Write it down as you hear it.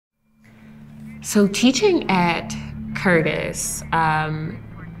So teaching at Curtis,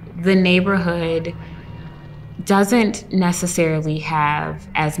 the neighborhood doesn't necessarily have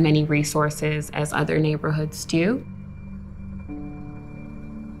as many resources as other neighborhoods do.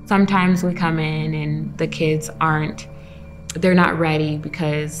 Sometimes we come in and the kids they're not ready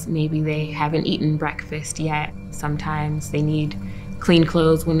because maybe they haven't eaten breakfast yet. Sometimes they need clean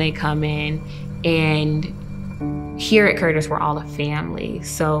clothes when they come in. And here at Curtis, we're all a family.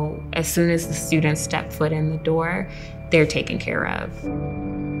 So as soon as the students step foot in the door, they're taken care of.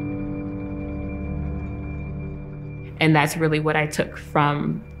 And that's really what I took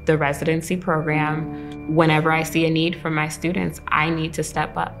from the residency program. Whenever I see a need from my students, I need to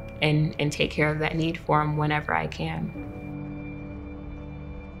step up and take care of that need for them whenever I can.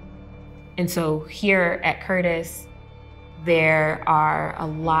 And so here at Curtis, there are a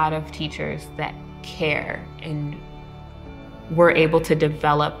lot of teachers that care, and we're able to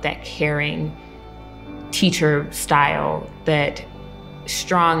develop that caring teacher style, that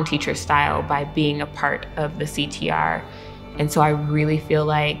strong teacher style, by being a part of the CTR. And so I really feel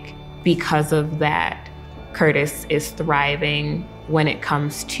like because of that, Curtis is thriving when it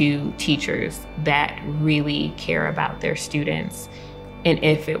comes to teachers that really care about their students. And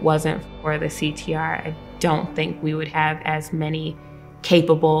if it wasn't for the CTR, I don't think we would have as many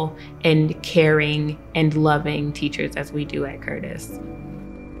capable and caring and loving teachers as we do at Curtis.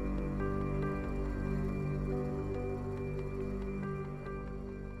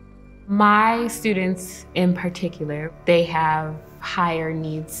 My students in particular, they have higher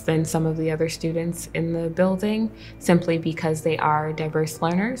needs than some of the other students in the building, simply because they are diverse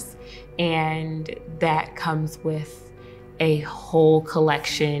learners, and that comes with a whole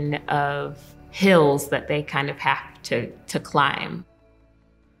collection of hills that they kind of have to climb.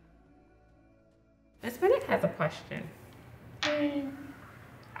 Miss Bennett has a question. I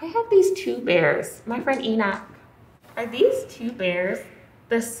have these two bears. My friend Enoch, are these two bears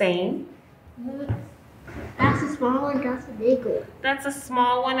the same? That's a small one, that's a big one. That's a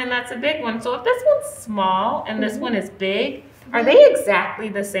small one and that's a big one. So if this one's small and this one is big, are they exactly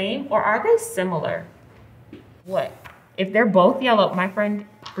the same or are they similar? What? If they're both yellow, my friend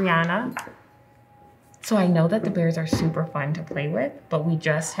Brianna. So I know that the bears are super fun to play with, but we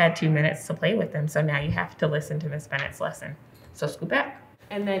just had 2 minutes to play with them. So now you have to listen to Miss Bennett's lesson. So scoot back.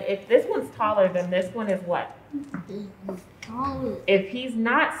 And then if this one's taller, then this one is what? Taller. If he's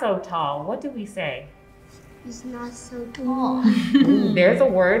not so tall, what do we say? He's not so tall. There's a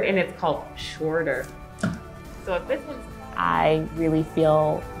word and it's called shorter. So if this one's, I really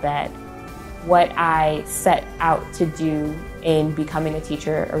feel that what I set out to do in becoming a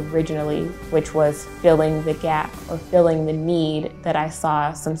teacher originally, which was filling the gap or filling the need that I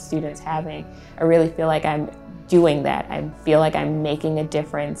saw some students having, I really feel like I'm doing that. I feel like I'm making a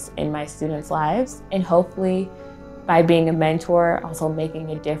difference in my students' lives, and hopefully by being a mentor, also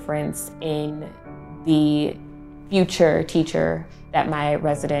making a difference in the future teacher that my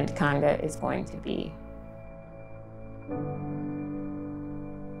resident Conga is going to be.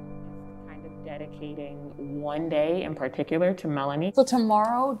 Kind of dedicating one day in particular to Melanie. So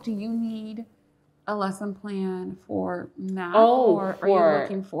tomorrow, do you need a lesson plan for math, or are you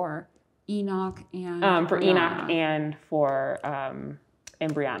looking for Enoch and for Brianna? Enoch and for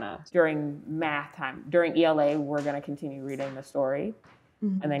and Brianna. During math time, during ELA, we're going to continue reading the story,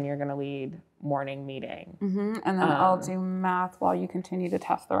 and then you're going to lead morning meeting. And then I'll do math while you continue to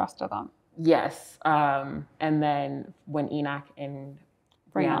test the rest of them. Yes, and then when Enoch and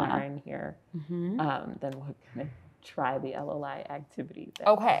Brianna are in here, then we're going to try the LLI activity.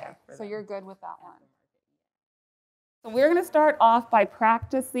 Okay, so you're good with that one. So we're going to start off by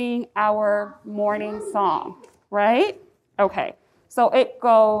practicing our morning song, right? Okay, so it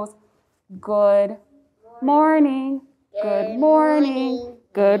goes, good morning, good morning,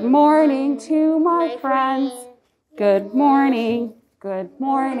 good morning to my friends. Good morning, good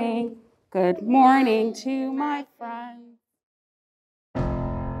morning, good morning to my friends.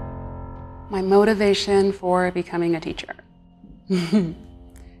 My motivation for becoming a teacher.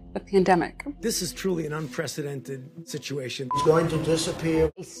 The pandemic. This is truly an unprecedented situation. It's going to disappear.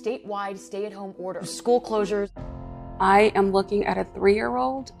 A statewide stay-at-home order, school closures. I am looking at a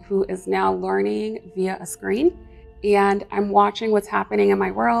 3-year-old who is now learning via a screen, and I'm watching what's happening in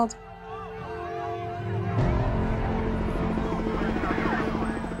my world.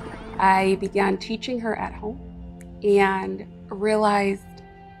 I began teaching her at home and realized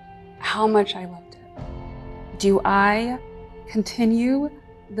how much I loved it. Do I continue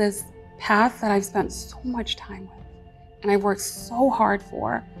this path that I've spent so much time with and I've worked so hard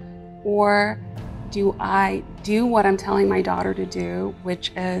for, or do I do what I'm telling my daughter to do,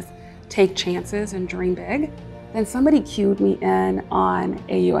 which is take chances and dream big, then somebody cued me in on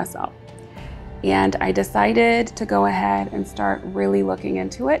AUSL. And I decided to go ahead and start really looking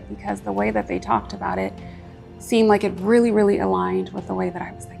into it because the way that they talked about it seemed like it really, really aligned with the way that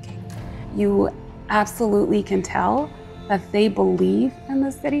I was thinking. You absolutely can tell that they believe in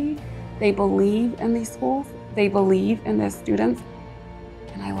the city, they believe in these schools, they believe in their students,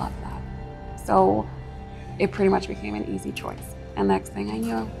 and I love that. So it pretty much became an easy choice. And next thing I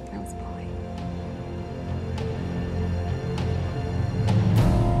knew, I was applying.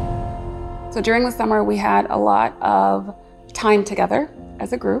 So during the summer, we had a lot of time together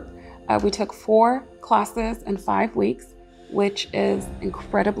as a group. We took 4 classes in 5 weeks, which is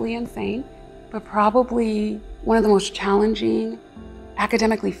incredibly insane, but probably one of the most challenging,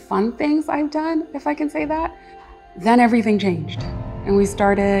 academically fun things I've done, if I can say that. Then everything changed, and we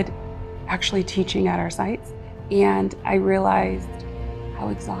started actually teaching at our sites, and I realized how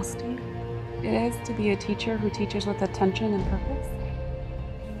exhausting it is to be a teacher who teaches with attention and purpose.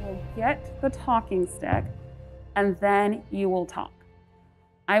 Get the talking stick, and then you will talk.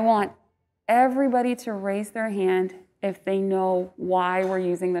 I want everybody to raise their hand if they know why we're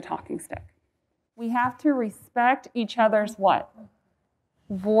using the talking stick. We have to respect each other's what?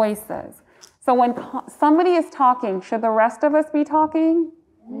 Voices. So when somebody is talking, should the rest of us be talking?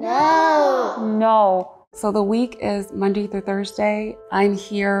 No. No. So the week is Monday through Thursday. I'm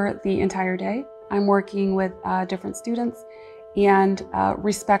here the entire day. I'm working with different students and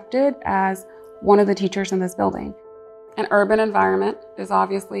respected as one of the teachers in this building. An urban environment is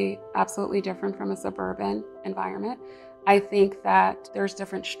obviously absolutely different from a suburban environment. I think that there's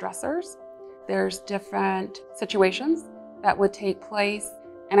different stressors, there's different situations that would take place.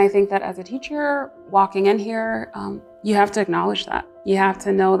 And I think that as a teacher walking in here, you have to acknowledge that. You have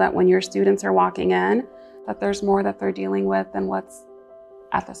to know that when your students are walking in, that there's more that they're dealing with than what's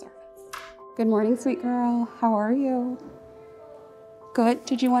at the surface. Good morning, sweet girl. How are you? Good.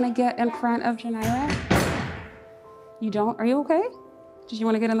 Did you want to get in front of Janira? You don't? Are you okay? Did you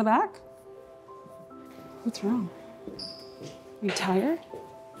want to get in the back? What's wrong? Are you tired?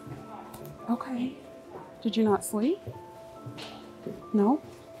 Okay. Did you not sleep? No?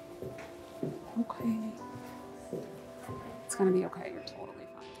 Okay. It's going to be okay. You're totally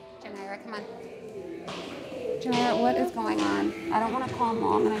fine. Janira, come on. Janira, what is going on? I don't want to call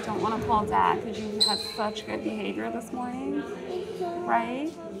mom and I don't want to call dad because you had such good behavior this morning.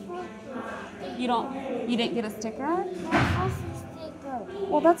 Right? You didn't get a sticker?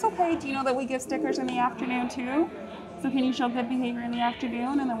 Well, that's okay. Do you know that we give stickers in the afternoon too? So can you show good behavior in the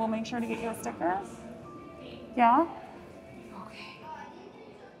afternoon and then we'll make sure to get you a sticker? Yeah? Okay.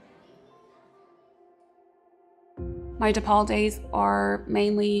 My DePaul days are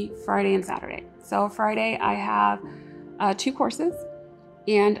mainly Friday and Saturday. So Friday I have 2 courses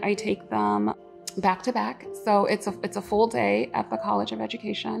and I take them back to back. So it's a full day at the College of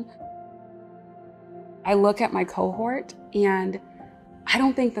Education. I look at my cohort and I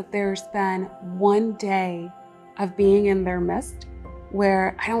don't think that there's been one day of being in their midst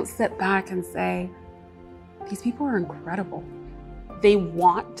where I don't sit back and say, these people are incredible. They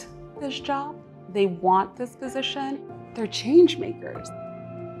want this job. They want this position. They're change makers.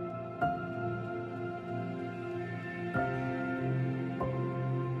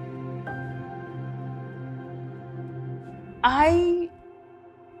 I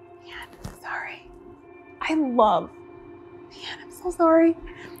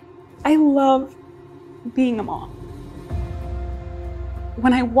love being a mom.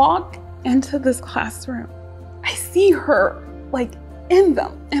 When I walk into this classroom, I see her like in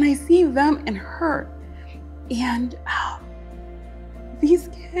them and I see them in her. And these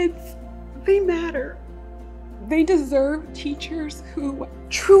kids, they matter. They deserve teachers who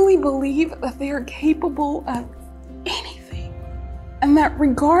truly believe that they are capable of anything. And that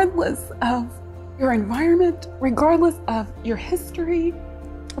regardless of your environment, regardless of your history,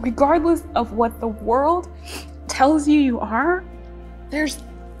 regardless of what the world tells you you are, there's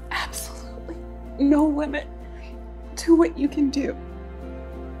absolutely no limit to what you can do.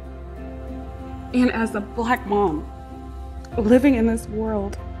 And as a Black mom living in this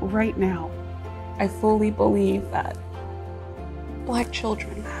world right now, I fully believe that Black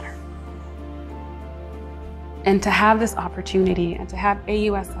children matter. And to have this opportunity and to have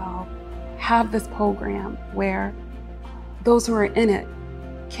AUSL have this program where those who are in it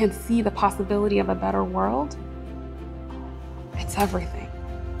can see the possibility of a better world, it's everything.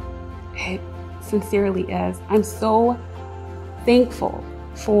 It sincerely is. I'm so thankful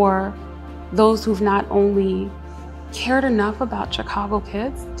for those who've not only cared enough about Chicago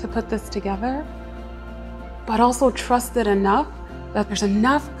kids to put this together, but also trusted enough that there's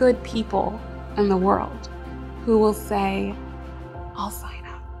enough good people in the world who will say, I'll sign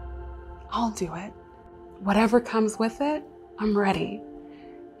up, I'll do it. Whatever comes with it, I'm ready.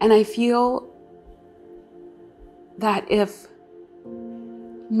 And I feel that if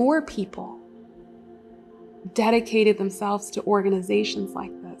more people dedicated themselves to organizations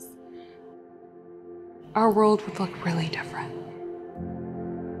like this, our world would look really different.